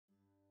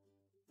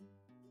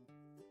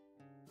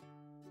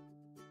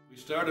We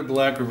started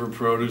Black River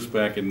Produce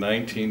back in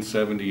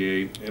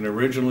 1978, and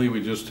originally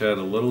we just had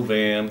a little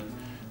van,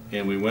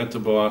 and we went to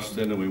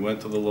Boston and we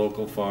went to the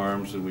local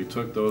farms and we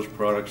took those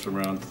products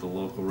around to the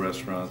local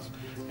restaurants,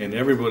 and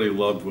everybody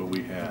loved what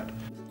we had.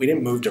 We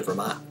didn't move to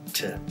Vermont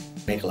to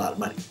make a lot of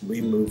money.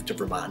 We moved to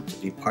Vermont to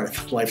be part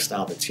of the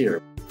lifestyle that's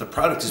here. The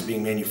product is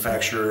being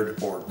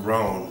manufactured or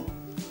grown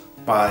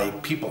by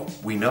people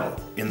we know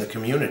in the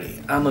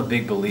community. I'm a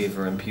big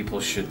believer in people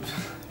should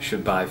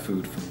buy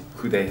food from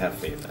who they have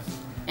faith in.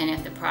 And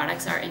if the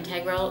products are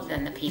integral,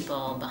 then the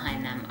people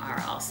behind them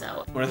are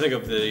also. When I think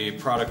of the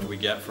product we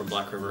get from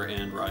Black River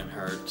and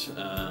Reinhart,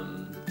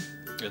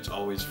 it's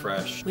always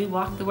fresh. We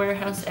walk the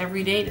warehouse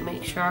every day to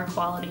make sure our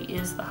quality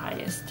is the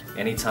highest.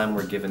 Anytime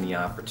we're given the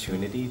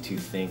opportunity to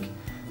think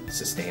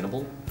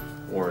sustainable,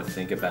 or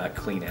think about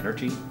clean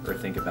energy, or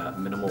think about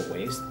minimal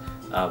waste,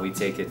 we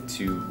take it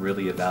to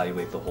really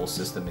evaluate the whole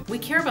system. We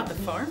care about the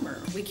farmer.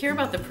 We care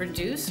about the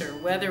producer,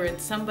 whether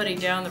it's somebody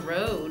down the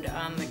road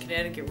on the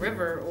Connecticut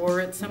River or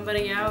it's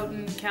somebody out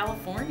in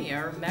California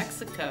or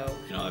Mexico.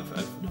 You know,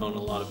 I've known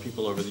a lot of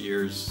people over the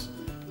years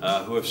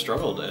who have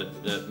struggled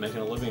at making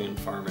a living in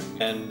farming,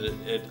 and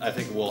I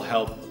think it will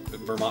help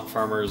Vermont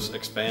farmers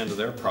expand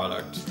their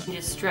product. You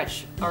just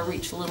stretch our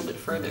reach a little bit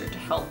further to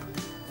help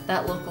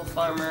that local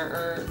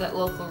farmer or that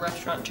local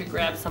restaurant to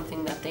grab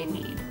something that they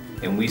need.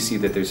 And we see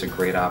that there's a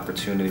great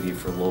opportunity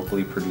for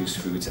locally produced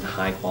foods and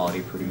high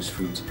quality produced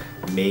foods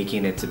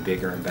making it to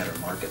bigger and better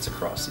markets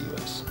across the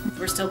U.S.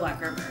 We're still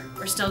Black River.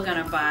 We're still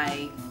gonna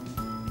buy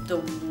the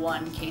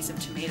one case of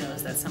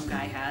tomatoes that some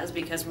guy has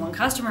because one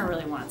customer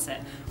really wants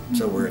it.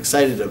 So we're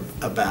excited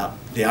about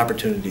the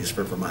opportunities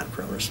for Vermont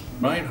growers.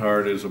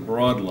 Reinhart is a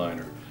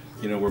broadliner.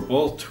 You know, we're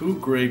both two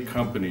great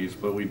companies,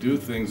 but we do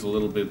things a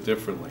little bit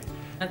differently.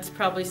 That's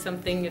probably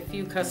something a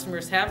few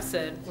customers have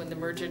said when the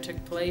merger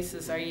took place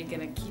is, are you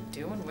going to keep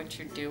doing what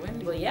you're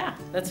doing? Well, yeah,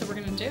 that's what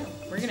we're going to do.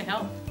 We're going to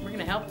help. We're going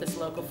to help this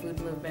local food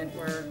movement.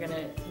 We're going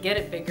to get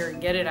it bigger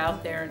and get it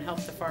out there and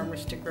help the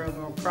farmers to grow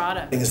more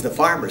product. It's the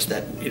farmers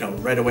that,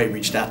 right away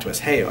reached out to us.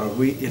 Hey,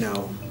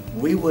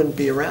 we wouldn't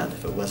be around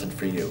if it wasn't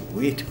for you.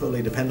 We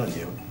totally depend on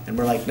you. And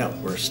we're like, no,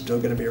 we're still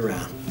going to be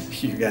around.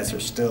 You guys are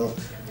still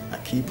a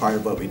key part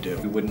of what we do.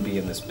 We wouldn't be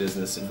in this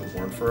business if it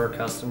weren't for our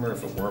customer,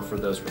 if it weren't for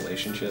those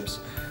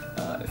relationships,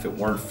 if it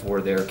weren't for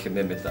their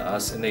commitment to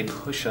us, and they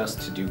push us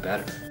to do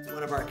better.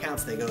 One of our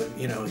accounts, they go,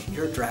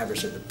 your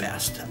drivers are the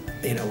best.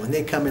 When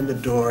they come in the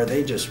door,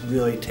 they just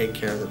really take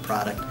care of the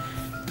product.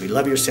 We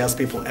love your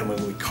salespeople, and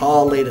when we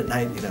call late at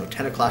night,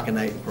 10 o'clock at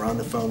night, we're on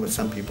the phone with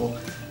some people,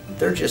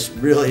 they're just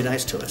really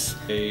nice to us.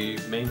 They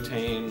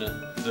maintain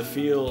the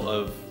feel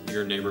of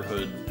your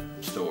neighborhood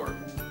store,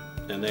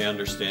 and they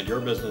understand your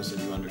business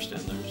and you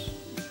understand theirs.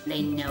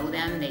 They know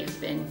them,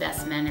 they've been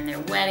best men in their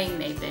wedding,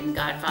 they've been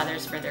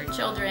godfathers for their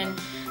children,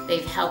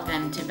 they've helped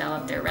them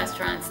develop their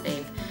restaurants,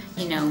 they've,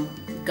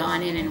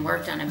 gone in and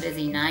worked on a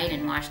busy night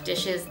and washed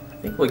dishes. I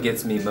think what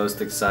gets me most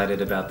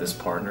excited about this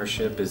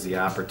partnership is the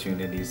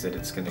opportunities that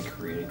it's going to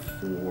create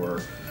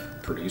for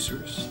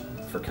producers,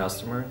 for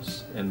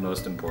customers, and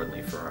most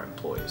importantly for our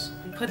employees.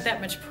 We put that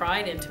much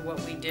pride into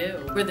what we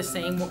do. We're the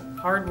same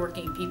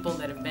hardworking people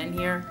that have been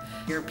here.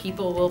 Your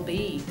people will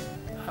be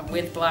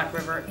with Black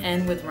River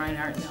and with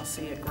Reinhart, and they'll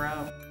see it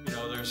grow.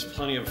 There's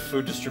plenty of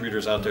food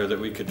distributors out there that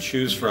we could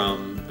choose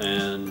from,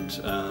 and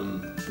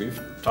we've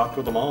talked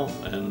with them all,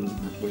 and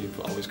we've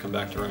always come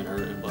back to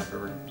Reinhart and Black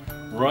River.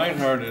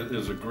 Reinhart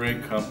is a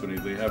great company.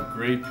 They have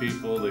great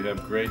people, they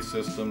have great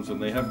systems,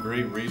 and they have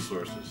great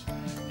resources.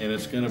 And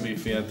it's going to be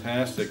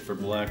fantastic for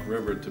Black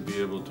River to be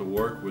able to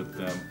work with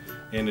them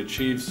and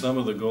achieve some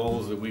of the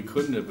goals that we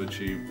couldn't have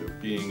achieved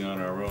being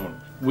on our own.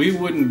 We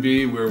wouldn't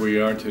be where we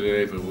are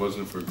today if it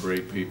wasn't for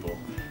great people.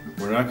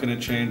 We're not going to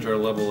change our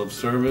level of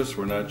service,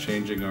 we're not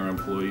changing our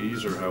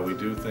employees or how we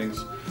do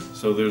things.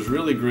 So there's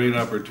really great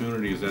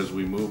opportunities as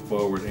we move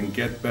forward and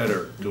get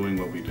better doing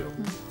what we do.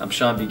 I'm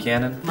Sean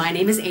Buchanan. My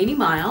name is Amy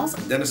Miles.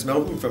 Dennis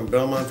Milton from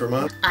Belmont,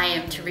 Vermont. I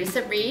am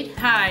Teresa Reed.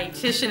 Hi,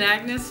 Tish and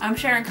Agnes. I'm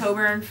Sharon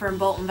Coburn from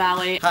Bolton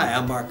Valley. Hi,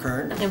 I'm Mark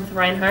Kern. And with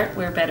Reinhart,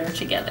 we're better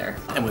together.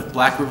 And with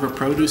Black River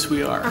Produce,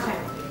 we are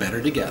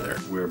better together.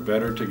 We're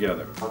better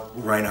together.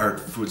 Reinhart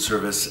Food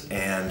Service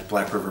and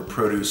Black River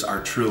Produce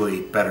are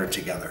truly better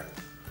together.